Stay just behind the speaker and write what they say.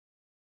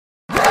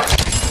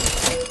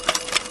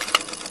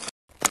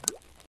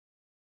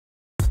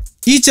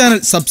ഈ channel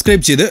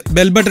subscribe ചെയ്ത്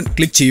bell button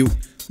click ചെയ്യൂ.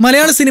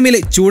 മലയാള സിനിമയിലെ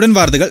ചൂടൻ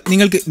വാർത്തകൾ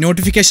നിങ്ങൾക്ക്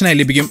നോട്ടിഫിക്കേഷനായി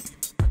ലഭിക്കും.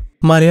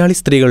 മലയാളി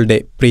സ്ത്രീകളുടെ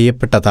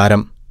പ്രിയപ്പെട്ട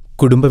താരം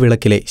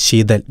കുടുംബവിളക്കിലെ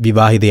ശീതൽ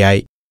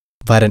വിവാഹിതയായി.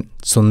 വരൻ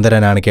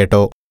സുന്ദരനാണ്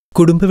കേട്ടോ.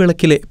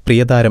 കുടുംബവിളക്കിലെ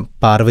പ്രിയതാരം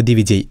പാർവതി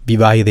വിജയ്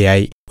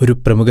വിവാഹിതയായി. ഒരു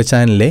പ്രമുഖ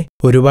ചാനലിലെ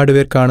ഒരുപാട്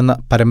പേർ കാണുന്ന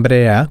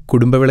പരമ്പരയായ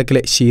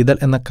കുടുംബവിളക്കിലെ ശീതൽ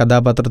എന്ന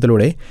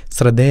കഥാപാത്രത്തിലൂടെ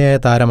ശ്രദ്ധേയായ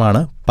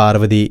താരമാണ്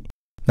പാർവതി.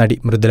 നടി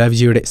മൃദുല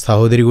വിജയുടെ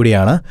സഹോദരി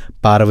കൂടിയാണ്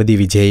പാർവതി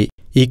വിജയ്.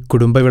 ഈ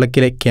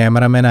കുടുംബവിളക്കിലെ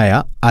ക്യാമറമാനായ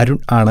അരുൺ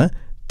ആണ്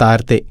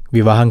താരത്തെ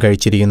വിവാഹം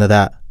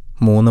കഴിച്ചിരിക്കുന്നത്.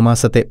 3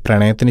 മാസത്തെ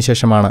പ്രണയത്തിനു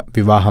ശേഷമാണ്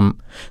വിവാഹം.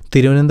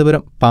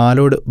 തിരുവനന്തപുരം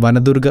പാലോട്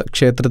വനദുർഗ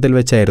ക്ഷേത്രത്തിൽ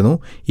വെച്ചായിരുന്നു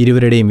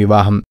ഇരുവരുടെയും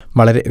വിവാഹം.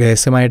 വളരെ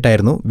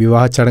രഹസ്യമായിട്ടായിരുന്നു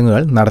വിവാഹ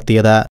ചടങ്ങുകൾ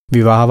നടത്തിയത്.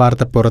 വിവാഹ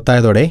വാർത്ത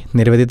പുറത്തായതോടെ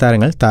നിരവധി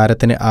താരങ്ങൾ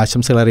താരത്തിന്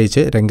ആശംസകൾ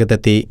അറിയിച്ച്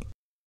രംഗത്തെത്തി.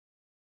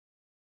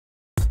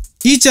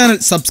 ഈ ചാനൽ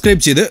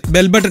സബ്സ്ക്രൈബ് ചെയ്ത്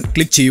ബെൽ ബട്ടൺ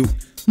ക്ലിക്ക് ചെയ്യൂ.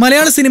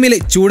 മലയാള സിനിമയിലെ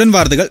ചൂടൻ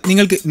വാർത്തകൾ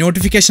നിങ്ങൾക്ക്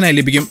നോട്ടിഫിക്കേഷനായി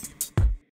ലഭിക്കും.